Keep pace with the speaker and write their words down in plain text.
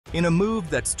In a move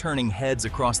that's turning heads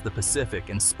across the Pacific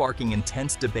and sparking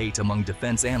intense debate among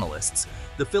defense analysts,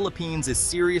 the Philippines is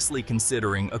seriously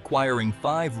considering acquiring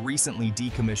 5 recently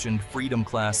decommissioned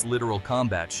Freedom-Class Littoral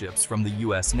Combat Ships from the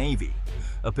U.S. Navy,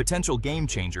 a potential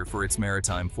game-changer for its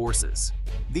maritime forces.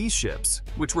 These ships,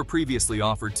 which were previously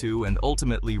offered to and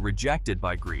ultimately rejected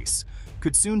by Greece,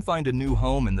 could soon find a new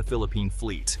home in the Philippine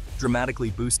fleet,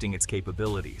 dramatically boosting its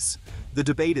capabilities. The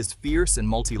debate is fierce and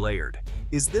multi-layered.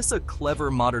 Is this a clever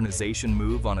modernization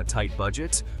move on a tight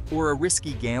budget, or a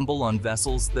risky gamble on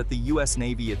vessels that the U.S.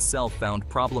 Navy itself found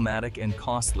problematic and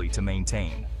costly to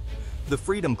maintain? The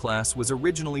Freedom class was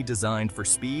originally designed for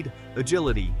speed,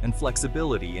 agility, and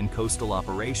flexibility in coastal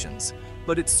operations,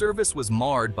 but its service was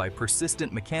marred by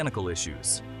persistent mechanical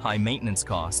issues, high maintenance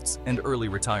costs, and early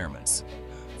retirements.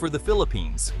 For the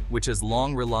Philippines, which has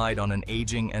long relied on an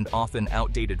aging and often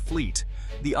outdated fleet,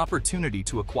 the opportunity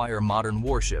to acquire modern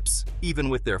warships, even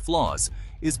with their flaws,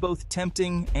 is both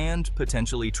tempting and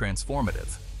potentially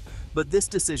transformative. But this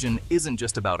decision isn't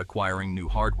just about acquiring new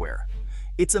hardware.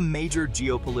 It's a major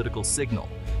geopolitical signal,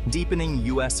 deepening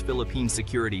U.S.-Philippine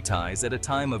security ties at a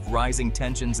time of rising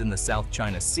tensions in the South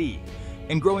China Sea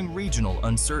and growing regional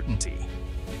uncertainty.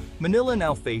 Manila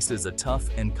now faces a tough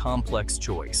and complex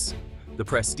choice: the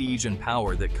prestige and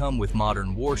power that come with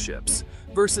modern warships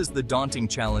versus the daunting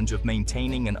challenge of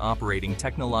maintaining and operating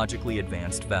technologically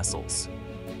advanced vessels.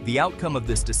 The outcome of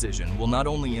this decision will not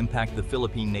only impact the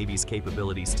Philippine Navy's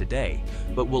capabilities today,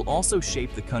 but will also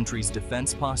shape the country's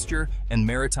defense posture and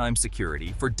maritime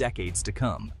security for decades to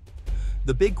come.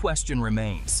 The big question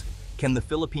remains: can the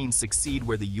Philippines succeed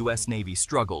where the U.S. Navy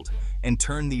struggled and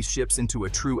turn these ships into a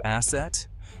true asset?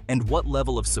 And what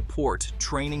level of support,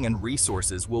 training, and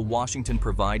resources will Washington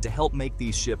provide to help make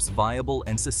these ships viable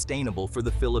and sustainable for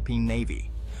the Philippine Navy?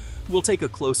 We'll take a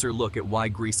closer look at why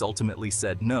Greece ultimately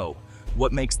said no,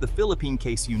 what makes the Philippine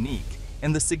case unique,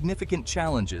 and the significant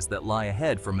challenges that lie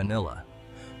ahead for Manila.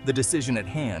 The decision at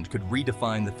hand could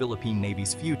redefine the Philippine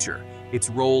Navy's future, its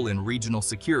role in regional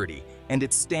security, and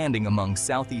its standing among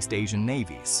Southeast Asian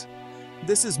navies.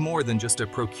 This is more than just a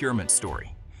procurement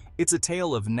story. It's a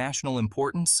tale of national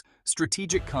importance,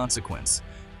 strategic consequence,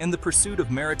 and the pursuit of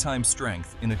maritime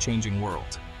strength in a changing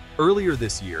world. Earlier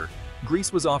this year,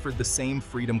 Greece was offered the same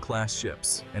Freedom-class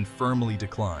ships and firmly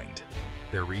declined.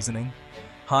 Their reasoning?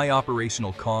 High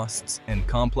operational costs and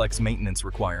complex maintenance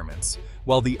requirements.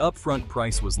 While the upfront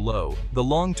price was low, the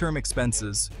long-term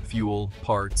expenses, fuel,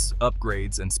 parts,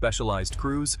 upgrades, and specialized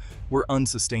crews were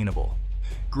unsustainable.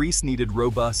 Greece needed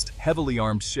robust, heavily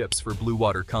armed ships for blue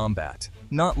water combat,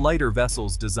 not lighter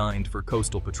vessels designed for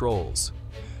coastal patrols.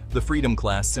 The Freedom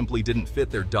class simply didn't fit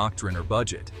their doctrine or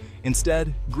budget.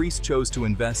 Instead, Greece chose to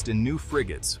invest in new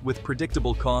frigates with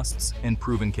predictable costs and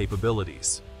proven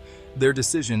capabilities. Their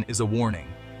decision is a warning.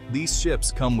 These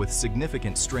ships come with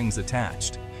significant strings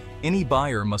attached. Any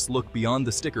buyer must look beyond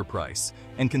the sticker price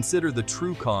and consider the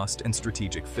true cost and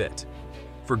strategic fit.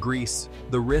 For Greece,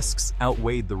 the risks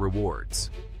outweighed the rewards.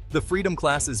 The Freedom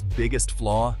class's biggest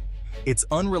flaw? Its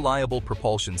unreliable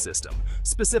propulsion system,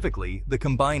 specifically the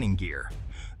combining gear.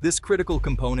 This critical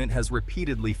component has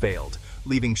repeatedly failed,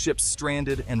 leaving ships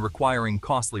stranded and requiring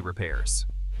costly repairs.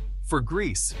 For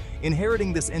Greece,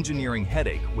 inheriting this engineering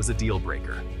headache was a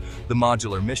deal-breaker. The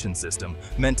modular mission system,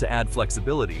 meant to add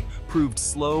flexibility, proved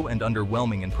slow and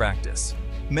underwhelming in practice.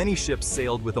 Many ships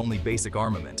sailed with only basic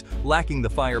armament, lacking the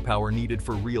firepower needed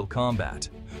for real combat.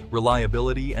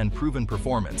 Reliability and proven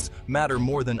performance matter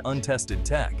more than untested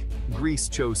tech. Greece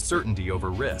chose certainty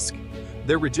over risk.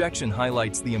 Their rejection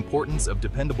highlights the importance of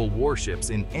dependable warships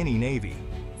in any navy.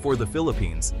 For the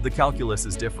Philippines, the calculus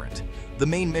is different. The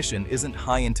main mission isn't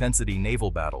high-intensity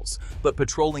naval battles, but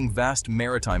patrolling vast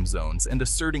maritime zones and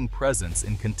asserting presence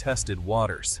in contested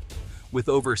waters. With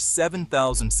over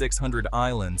 7,600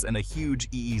 islands and a huge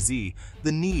EEZ,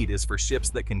 the need is for ships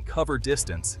that can cover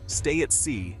distance, stay at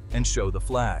sea, and show the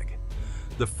flag.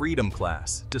 The Freedom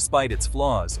class, despite its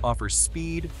flaws, offers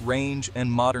speed, range,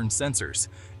 and modern sensors,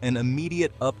 an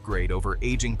immediate upgrade over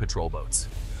aging patrol boats.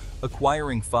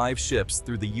 Acquiring 5 ships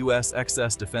through the U.S.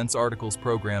 Excess Defense Articles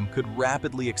program could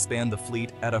rapidly expand the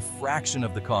fleet at a fraction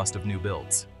of the cost of new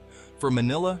builds. For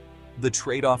Manila, the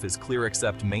trade-off is clear: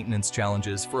 accept maintenance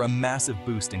challenges for a massive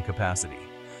boost in capacity.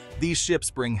 These ships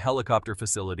bring helicopter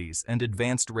facilities and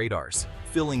advanced radars,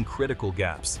 filling critical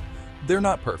gaps. They're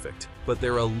not perfect, but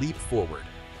they're a leap forward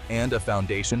and a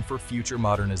foundation for future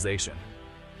modernization.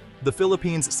 The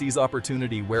Philippines sees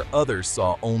opportunity where others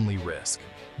saw only risk.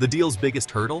 The deal's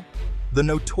biggest hurdle? The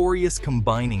notorious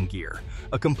combining gear,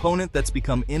 a component that's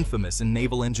become infamous in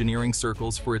naval engineering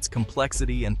circles for its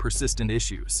complexity and persistent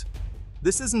issues.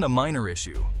 This isn't a minor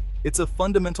issue. It's a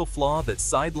fundamental flaw that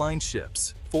sidelined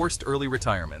ships, forced early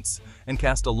retirements, and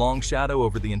cast a long shadow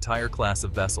over the entire class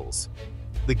of vessels.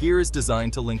 The gear is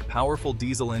designed to link powerful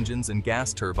diesel engines and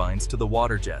gas turbines to the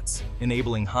water jets,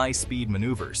 enabling high-speed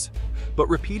maneuvers. But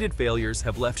repeated failures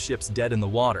have left ships dead in the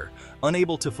water,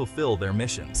 unable to fulfill their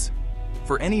missions.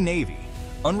 For any navy,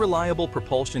 unreliable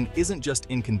propulsion isn't just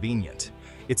inconvenient.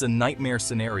 It's a nightmare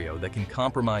scenario that can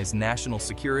compromise national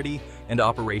security and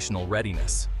operational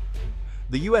readiness.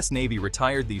 The U.S. Navy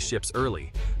retired these ships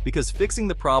early because fixing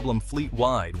the problem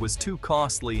fleet-wide was too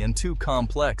costly and too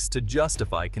complex to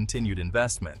justify continued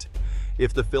investment.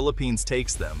 If the Philippines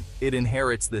takes them, it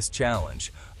inherits this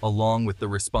challenge, along with the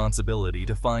responsibility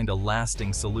to find a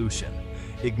lasting solution.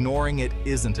 Ignoring it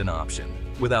isn't an option.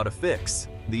 Without a fix,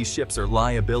 these ships are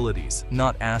liabilities,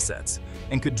 not assets,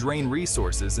 and could drain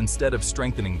resources instead of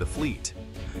strengthening the fleet.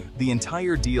 The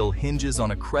entire deal hinges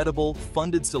on a credible,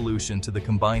 funded solution to the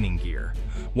combining gear,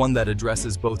 one that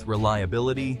addresses both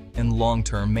reliability and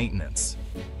long-term maintenance.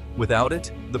 Without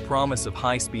it, the promise of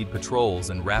high-speed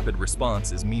patrols and rapid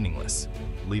response is meaningless,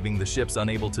 leaving the ships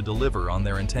unable to deliver on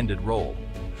their intended role.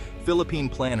 Philippine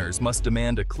planners must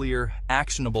demand a clear,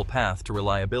 actionable path to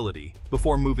reliability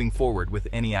before moving forward with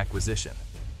any acquisition.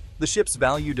 The ship's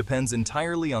value depends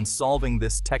entirely on solving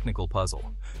this technical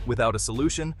puzzle. Without a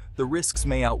solution, the risks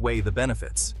may outweigh the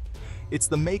benefits. It's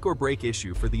the make-or-break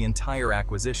issue for the entire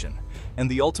acquisition, and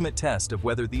the ultimate test of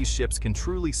whether these ships can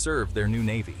truly serve their new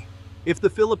navy. If the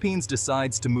Philippines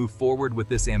decides to move forward with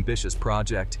this ambitious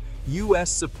project, U.S.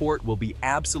 support will be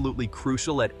absolutely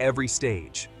crucial at every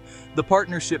stage. The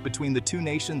partnership between the two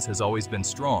nations has always been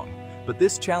strong, but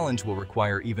this challenge will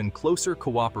require even closer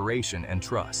cooperation and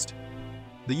trust.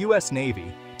 The U.S.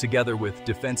 Navy, together with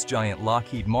defense giant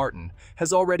Lockheed Martin,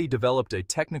 has already developed a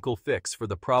technical fix for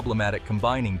the problematic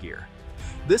combining gear.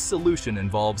 This solution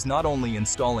involves not only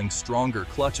installing stronger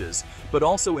clutches, but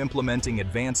also implementing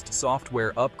advanced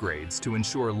software upgrades to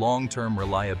ensure long-term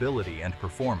reliability and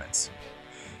performance.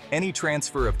 Any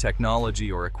transfer of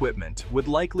technology or equipment would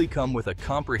likely come with a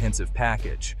comprehensive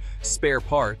package, spare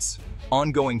parts,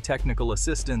 ongoing technical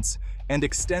assistance, and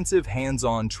extensive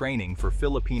hands-on training for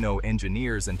Filipino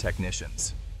engineers and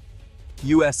technicians.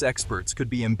 U.S. experts could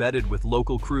be embedded with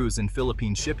local crews in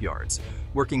Philippine shipyards,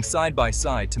 working side by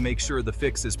side to make sure the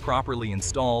fix is properly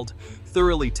installed,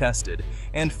 thoroughly tested,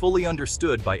 and fully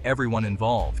understood by everyone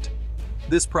involved.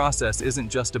 This process isn't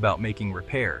just about making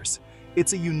repairs.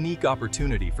 It's a unique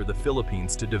opportunity for the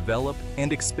Philippines to develop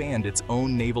and expand its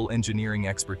own naval engineering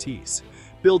expertise,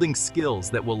 building skills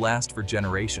that will last for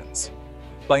generations.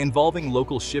 By involving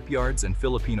local shipyards and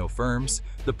Filipino firms,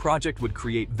 the project would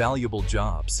create valuable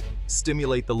jobs,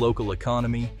 stimulate the local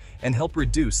economy, and help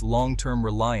reduce long-term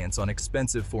reliance on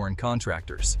expensive foreign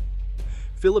contractors.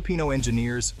 Filipino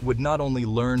engineers would not only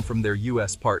learn from their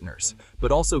U.S. partners,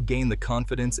 but also gain the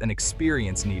confidence and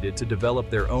experience needed to develop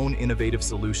their own innovative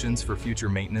solutions for future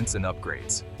maintenance and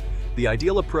upgrades. The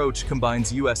ideal approach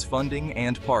combines U.S. funding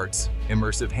and parts,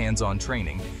 immersive hands-on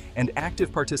training, and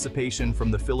active participation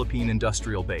from the Philippine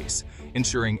industrial base,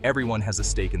 ensuring everyone has a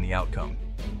stake in the outcome.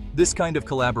 This kind of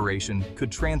collaboration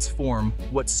could transform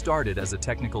what started as a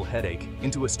technical headache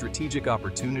into a strategic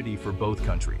opportunity for both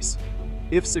countries.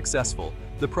 If successful,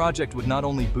 the project would not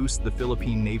only boost the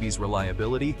Philippine Navy's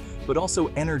reliability, but also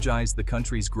energize the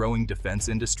country's growing defense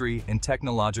industry and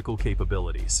technological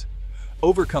capabilities.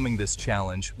 Overcoming this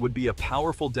challenge would be a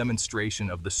powerful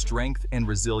demonstration of the strength and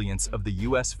resilience of the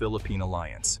U.S.-Philippine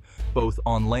alliance, both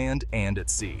on land and at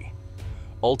sea.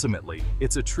 Ultimately,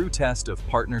 it's a true test of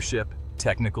partnership,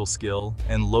 technical skill,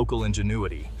 and local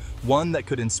ingenuity, one that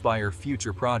could inspire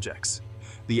future projects.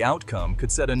 The outcome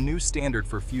could set a new standard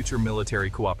for future military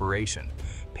cooperation,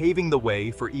 paving the way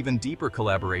for even deeper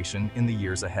collaboration in the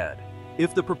years ahead.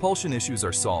 If the propulsion issues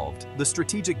are solved, the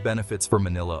strategic benefits for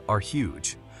Manila are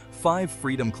huge. 5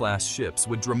 Freedom-Class ships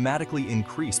would dramatically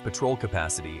increase patrol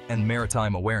capacity and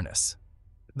maritime awareness.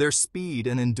 Their speed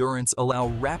and endurance allow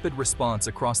rapid response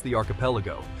across the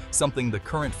archipelago, something the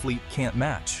current fleet can't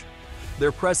match.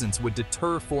 Their presence would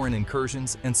deter foreign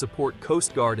incursions and support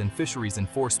Coast Guard and fisheries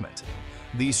enforcement.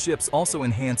 These ships also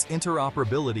enhance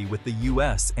interoperability with the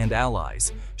U.S. and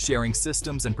allies, sharing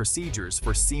systems and procedures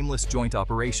for seamless joint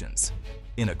operations.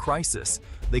 In a crisis,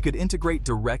 they could integrate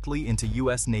directly into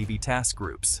U.S. Navy task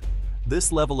groups.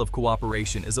 This level of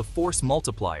cooperation is a force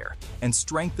multiplier and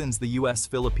strengthens the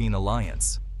U.S.-Philippine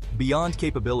alliance. Beyond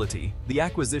capability, the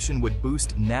acquisition would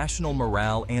boost national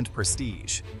morale and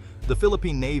prestige. The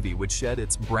Philippine Navy would shed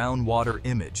its brown water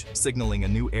image, signaling a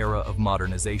new era of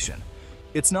modernization.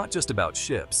 It's not just about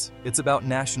ships, it's about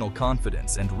national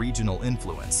confidence and regional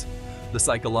influence. The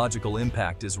psychological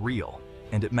impact is real,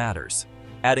 and it matters.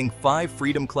 Adding 5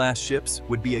 Freedom-Class ships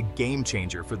would be a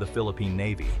game-changer for the Philippine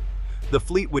Navy. The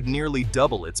fleet would nearly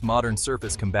double its modern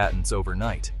surface combatants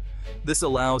overnight. This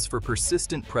allows for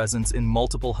persistent presence in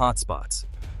multiple hotspots,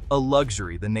 a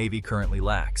luxury the Navy currently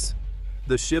lacks.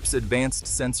 The ship's advanced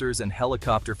sensors and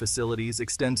helicopter facilities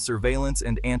extend surveillance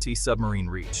and anti-submarine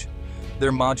reach.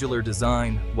 Their modular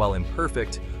design, while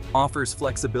imperfect, offers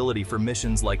flexibility for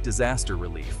missions like disaster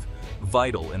relief,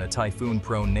 vital in a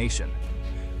typhoon-prone nation.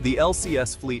 The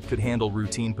LCS fleet could handle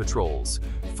routine patrols,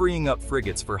 freeing up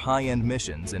frigates for high-end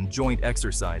missions and joint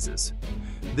exercises.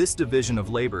 This division of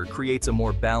labor creates a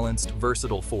more balanced,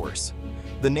 versatile force.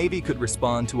 The Navy could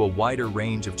respond to a wider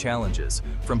range of challenges,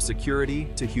 from security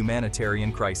to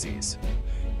humanitarian crises.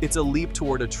 It's a leap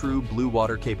toward a true blue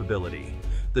water capability.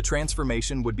 The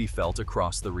transformation would be felt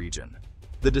across the region.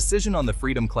 The decision on the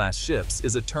Freedom-Class ships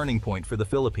is a turning point for the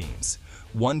Philippines.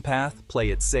 One path: play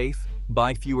it safe,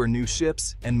 buy fewer new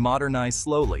ships, and modernize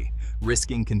slowly,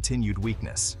 risking continued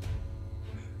weakness.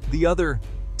 The other: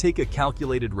 take a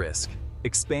calculated risk,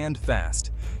 expand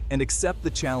fast, and accept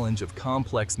the challenge of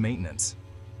complex maintenance.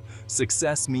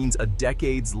 Success means a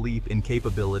decade's leap in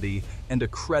capability and a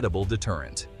credible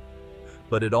deterrent.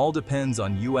 But it all depends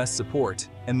on U.S. support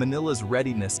and Manila's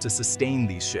readiness to sustain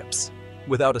these ships.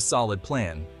 Without a solid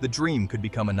plan, the dream could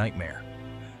become a nightmare.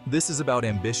 This is about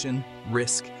ambition,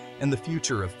 risk, and the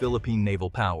future of Philippine naval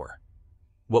power.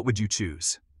 What would you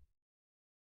choose?